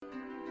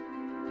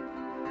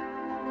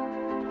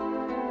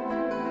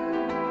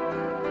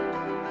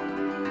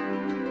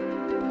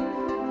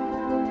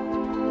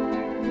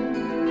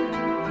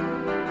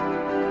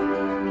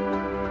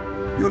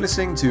You're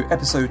listening to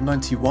episode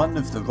 91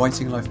 of the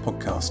Writing Life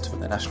podcast from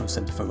the National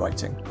Centre for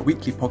Writing, a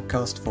weekly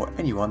podcast for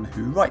anyone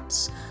who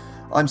writes.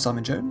 I'm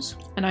Simon Jones.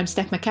 And I'm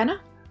Steph McKenna.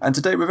 And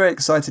today we're very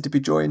excited to be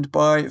joined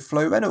by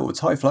Flo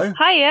Reynolds. Hi, Flo.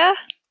 Hiya.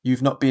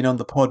 You've not been on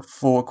the pod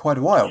for quite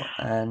a while,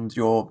 and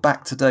you're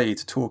back today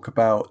to talk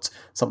about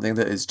something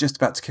that is just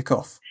about to kick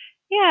off.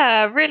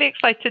 Yeah, really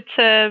excited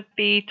to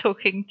be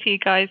talking to you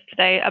guys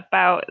today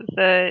about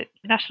the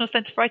National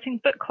Centre for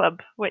Writing Book Club,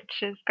 which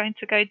is going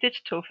to go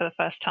digital for the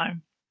first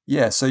time.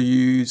 Yeah, so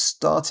you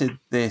started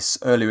this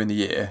earlier in the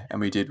year,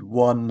 and we did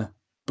one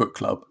book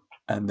club,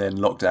 and then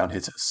lockdown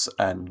hit us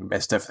and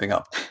messed everything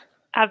up.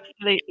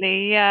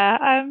 Absolutely,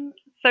 yeah.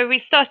 So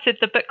we started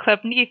the book club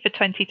new for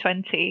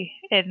 2020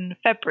 in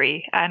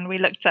February, and we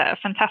looked at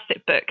a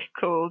fantastic book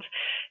called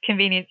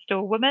Convenience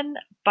Store Woman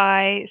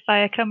by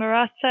Sayaka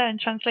Murata and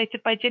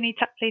translated by Ginny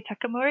Tapley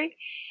Takamori.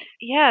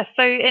 Yeah,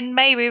 so in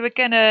May we were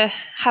going to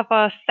have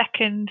our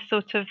second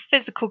sort of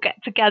physical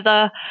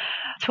get-together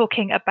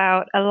talking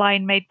about A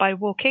Line Made by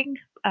Walking,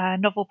 a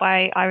novel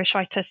by Irish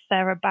writer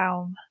Sarah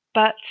Baum.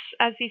 But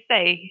as you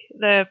say,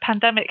 the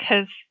pandemic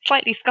has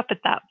slightly scuppered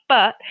that,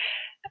 but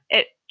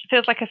it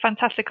feels like a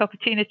fantastic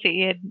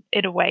opportunity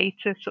in a way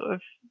to sort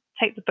of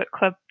take the book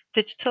club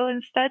digital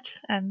instead,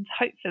 and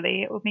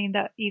hopefully it will mean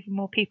that even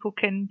more people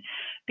can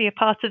be a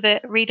part of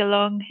it, read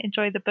along,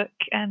 enjoy the book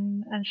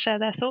and share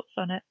their thoughts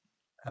on it.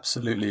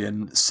 Absolutely.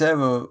 And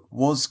Sarah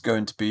was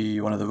going to be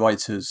one of the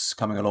writers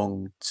coming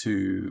along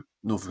to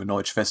Norfolk and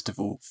Norwich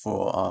Festival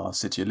for our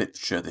City of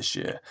Literature this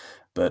year.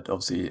 But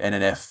obviously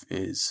NNF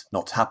is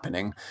not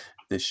happening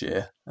this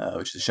year,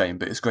 which is a shame.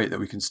 But it's great that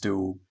we can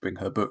still bring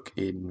her book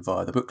in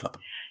via the book club.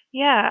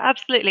 Yeah,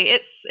 absolutely.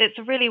 It's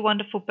a really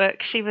wonderful book.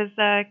 She was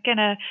going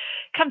to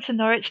come to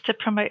Norwich to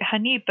promote her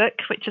new book,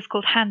 which is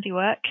called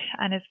Handiwork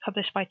and is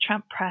published by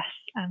Tramp Press.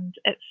 And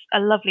it's a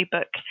lovely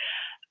book.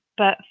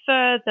 But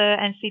for the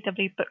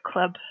NCW Book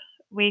Club,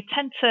 we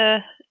tend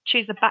to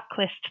choose a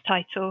backlist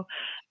title.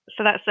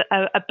 So that's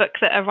a book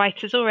that a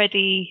writer's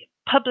already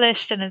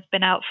published and has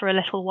been out for a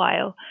little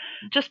while,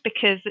 just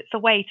because it's a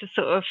way to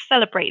sort of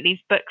celebrate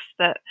these books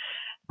that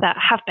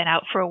have been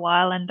out for a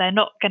while, and they're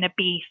not going to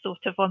be sort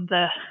of on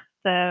the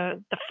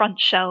front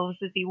shelves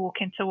as you walk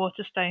into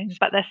Waterstones,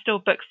 but they're still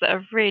books that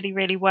are really,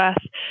 really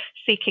worth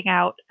seeking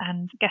out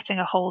and getting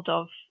a hold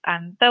of.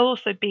 And they'll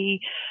also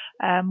be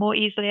more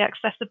easily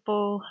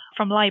accessible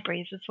from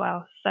libraries as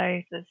well.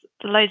 So there's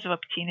loads of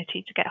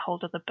opportunity to get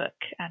hold of the book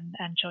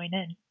and join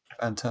in.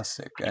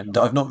 Fantastic. And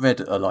I've not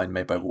read A Line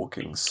Made by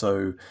Walking,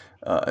 so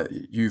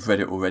you've read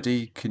it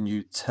already. Can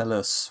you tell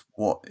us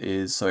what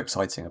is so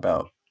exciting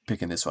about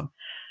picking this one?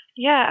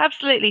 Yeah,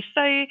 absolutely.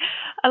 So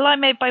A Line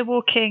Made by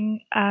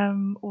Walking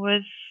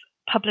was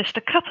published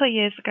a couple of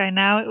years ago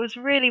now. It was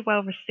really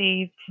well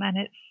received, and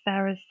it's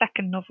Sarah's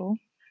second novel.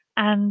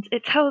 And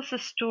it tells the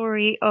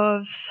story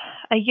of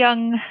a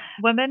young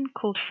woman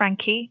called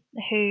Frankie,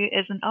 who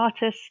is an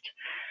artist,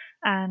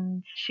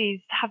 and she's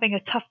having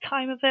a tough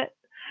time of it.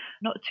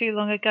 Not too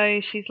long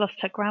ago, she's lost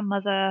her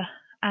grandmother,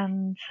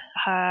 and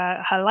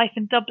her life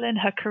in Dublin,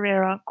 her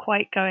career aren't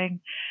quite going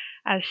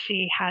as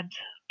she had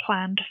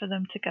planned for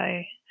them to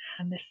go.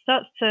 And this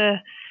starts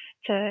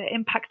to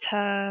impact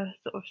her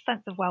sort of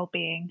sense of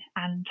well-being,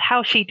 and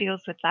how she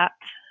deals with that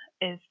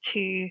is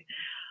to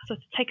sort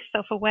of take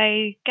herself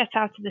away, get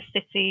out of the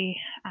city,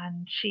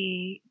 and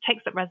she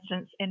takes up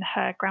residence in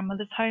her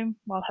grandmother's home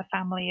while her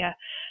family are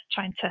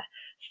trying to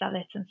sell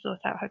it and sort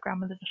out her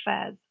grandmother's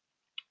affairs.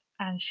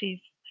 And she's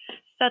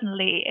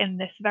suddenly in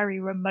this very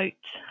remote,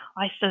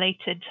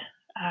 isolated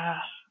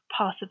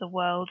part of the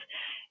world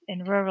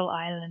in rural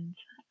Ireland,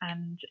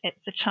 and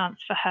it's a chance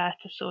for her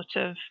to sort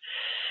of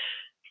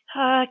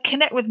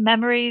connect with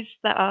memories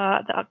that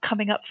are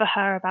coming up for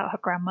her about her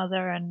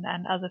grandmother and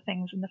other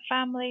things in the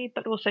family,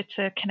 but also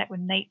to connect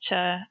with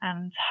nature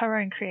and her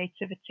own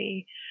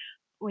creativity.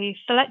 We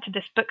selected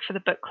this book for the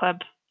book club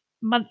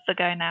months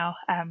ago now,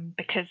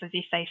 because, as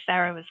you say,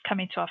 Sarah was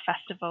coming to our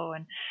festival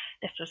and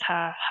this was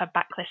her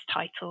backlist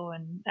title,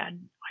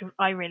 and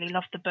I really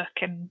loved the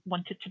book and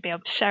wanted to be able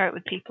to share it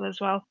with people as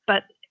well.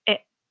 But it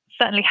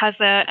certainly has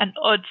an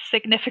odd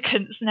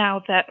significance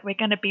now that we're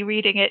going to be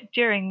reading it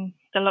during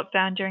the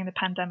lockdown, during the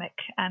pandemic,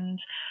 and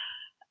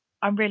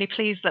I'm really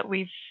pleased that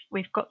we've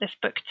got this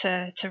book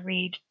to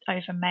read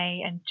over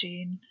May and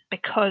June,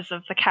 because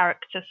of the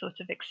character sort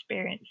of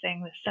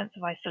experiencing this sense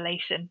of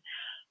isolation,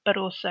 but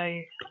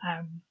also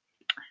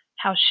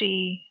how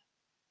she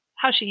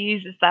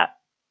uses that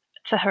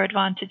to her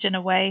advantage in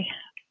a way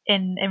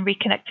in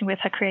reconnecting with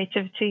her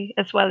creativity,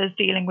 as well as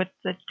dealing with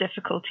the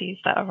difficulties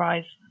that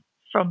arise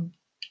from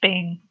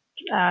being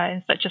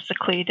in such a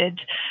secluded,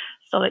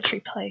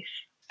 solitary place.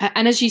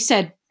 And as you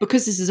said,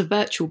 because this is a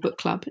virtual book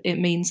club, it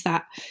means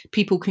that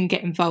people can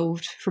get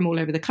involved from all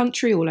over the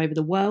country, all over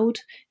the world,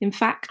 in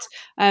fact.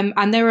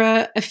 And there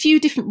are a few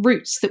different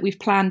routes that we've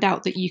planned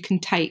out that you can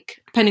take,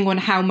 depending on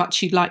how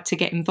much you'd like to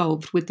get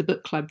involved with the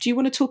book club. Do you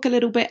want to talk a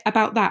little bit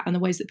about that and the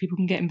ways that people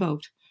can get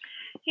involved?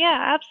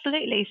 Yeah,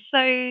 absolutely. So,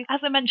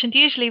 as I mentioned,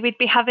 usually we'd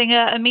be having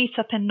a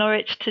meet-up in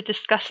Norwich to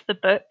discuss the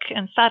book,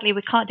 and sadly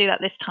we can't do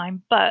that this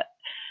time, but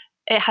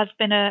it has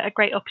been a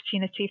great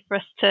opportunity for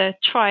us to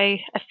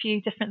try a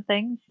few different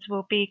things.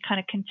 We'll be kind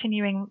of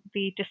continuing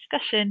the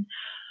discussion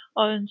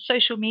on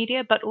social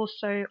media, but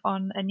also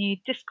on a new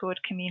Discord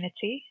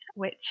community,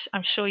 which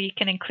I'm sure you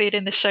can include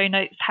in the show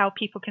notes how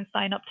people can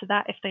sign up to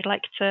that if they'd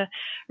like to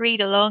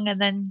read along and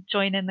then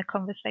join in the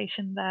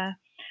conversation there.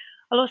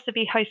 I'll also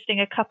be hosting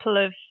a couple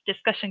of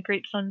discussion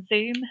groups on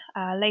Zoom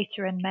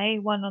later in May,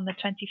 one on the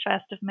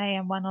 21st of May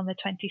and one on the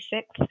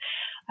 26th,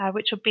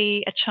 which will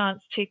be a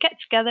chance to get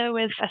together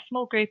with a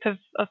small group of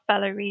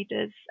fellow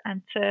readers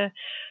and to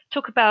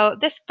talk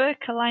about this book,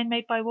 A Line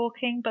Made by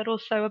Walking, but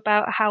also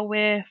about how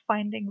we're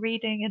finding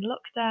reading in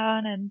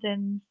lockdown and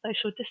in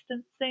social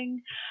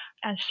distancing,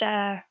 and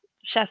share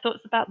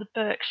thoughts about the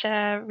book,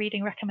 share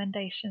reading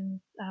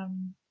recommendations,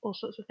 all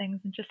sorts of things,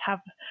 and just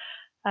have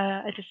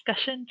a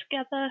discussion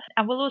together.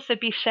 And we'll also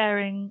be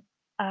sharing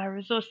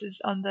resources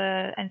on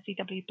the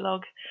NCW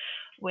blog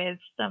with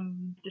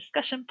some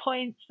discussion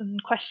points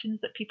and questions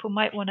that people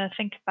might want to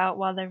think about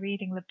while they're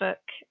reading the book.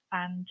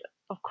 And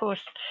of course,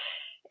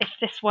 if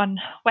this one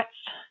whets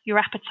your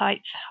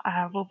appetite,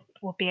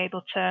 we'll be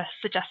able to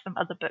suggest some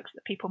other books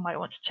that people might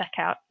want to check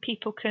out.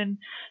 People can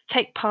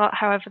take part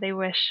however they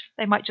wish.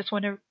 They might just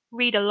want to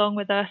read along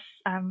with us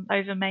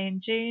over May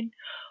and June,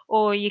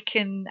 or you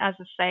can, as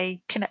I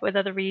say, connect with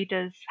other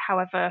readers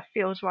however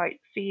feels right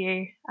for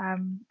you.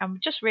 I'm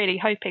just really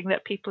hoping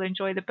that people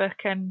enjoy the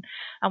book and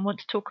want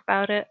to talk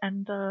about it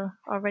and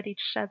are ready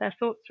to share their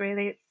thoughts,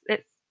 really.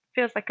 It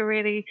feels like a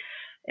really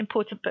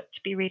important book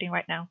to be reading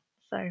right now.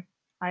 So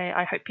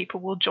I hope people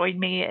will join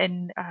me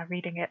in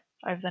reading it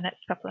over the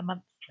next couple of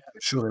months.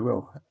 I'm sure they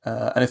will.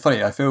 And it's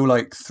funny, I feel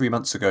like 3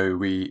 months ago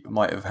we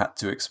might have had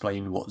to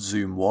explain what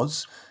Zoom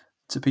was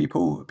to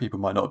people. People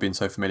might not have been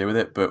so familiar with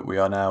it, but we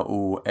are now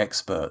all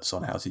experts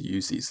on how to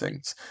use these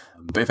things.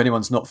 But if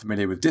anyone's not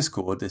familiar with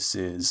Discord, this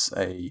is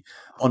a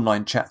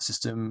online chat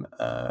system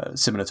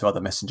similar to other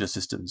messenger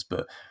systems,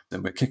 but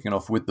then we're kicking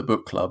off with the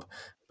book club,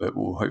 but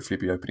we'll hopefully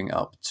be opening it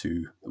up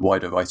to the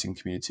wider writing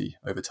community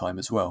over time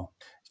as well.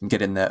 You can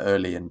get in there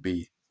early and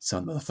be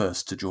some of the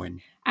first to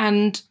join.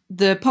 And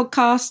the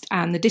podcast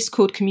and the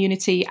Discord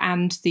community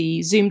and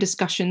the Zoom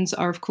discussions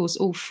are, of course,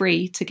 all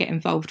free to get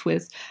involved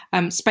with.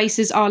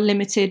 Spaces are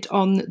limited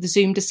on the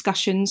Zoom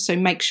discussions, so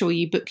make sure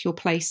you book your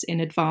place in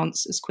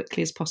advance as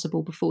quickly as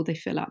possible before they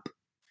fill up.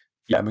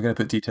 Yeah, and we're going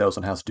to put details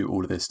on how to do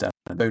all of this down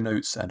in the show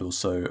notes and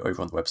also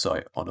over on the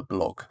website on a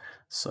blog.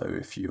 So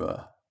if you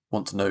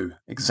want to know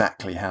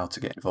exactly how to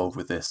get involved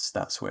with this,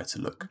 that's where to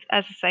look.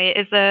 As I say,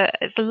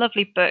 it's a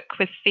lovely book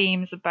with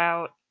themes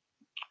about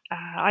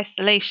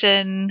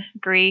isolation,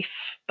 grief,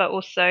 but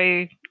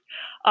also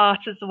art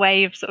as a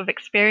way of sort of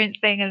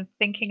experiencing and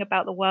thinking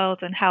about the world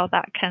and how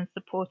that can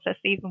support us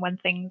even when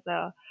things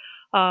are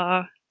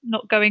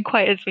not going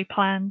quite as we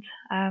planned.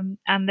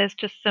 And there's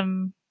just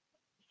some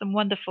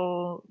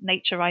wonderful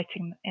nature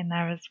writing in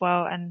there as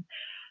well. And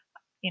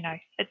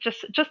it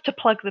just to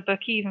plug the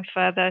book even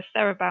further,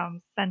 Sarah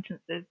Baum's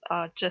sentences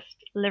are just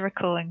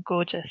lyrical and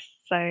gorgeous.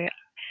 So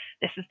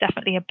this is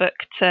definitely a book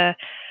to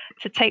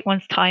take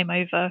one's time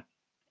over.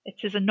 It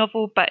is a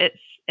novel, but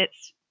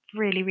it's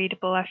really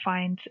readable, I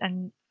find.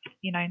 And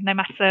no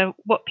matter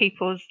what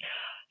people's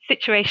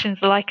situations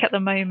are like at the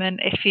moment,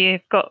 if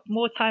you've got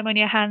more time on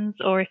your hands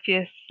or if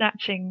you're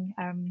snatching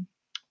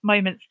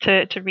moments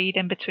to read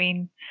in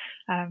between,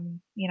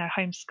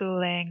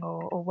 homeschooling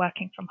or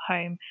working from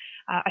home,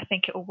 I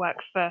think it will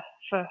work for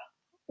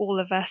all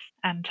of us,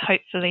 and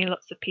hopefully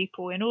lots of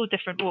people in all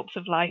different walks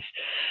of life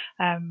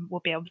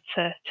will be able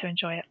to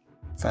enjoy it.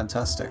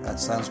 Fantastic. That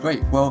sounds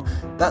great. Well,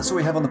 that's all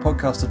we have on the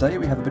podcast today.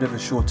 We have a bit of a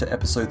shorter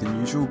episode than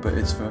usual, but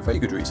it's for a very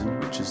good reason,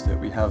 which is that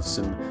we have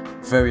some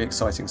very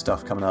exciting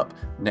stuff coming up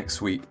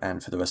next week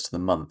and for the rest of the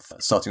month.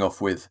 Starting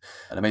off with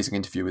an amazing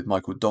interview with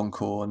Michael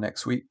Doncor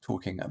next week,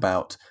 talking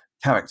about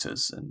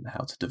characters and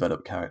how to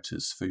develop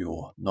characters for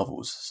your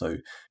novels. So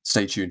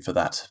stay tuned for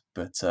that.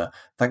 But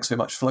thanks very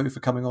much, Flo, for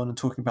coming on and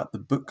talking about the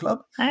book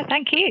club.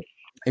 Thank you.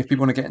 If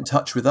people want to get in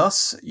touch with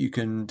us, you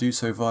can do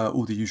so via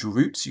all the usual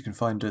routes. You can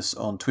find us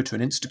on Twitter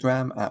and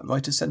Instagram at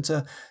Writers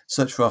Centre,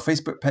 search for our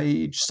Facebook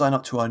page, sign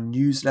up to our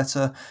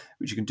newsletter,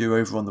 which you can do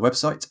over on the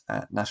website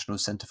at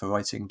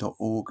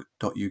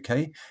nationalcentreforwriting.org.uk.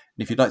 And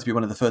if you'd like to be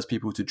one of the first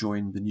people to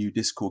join the new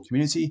Discord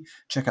community,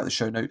 check out the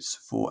show notes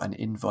for an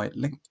invite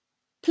link.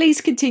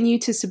 Please continue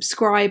to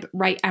subscribe,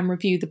 rate and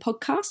review the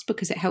podcast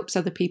because it helps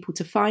other people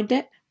to find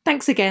it.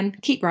 Thanks again,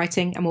 keep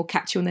writing, and we'll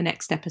catch you on the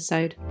next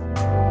episode.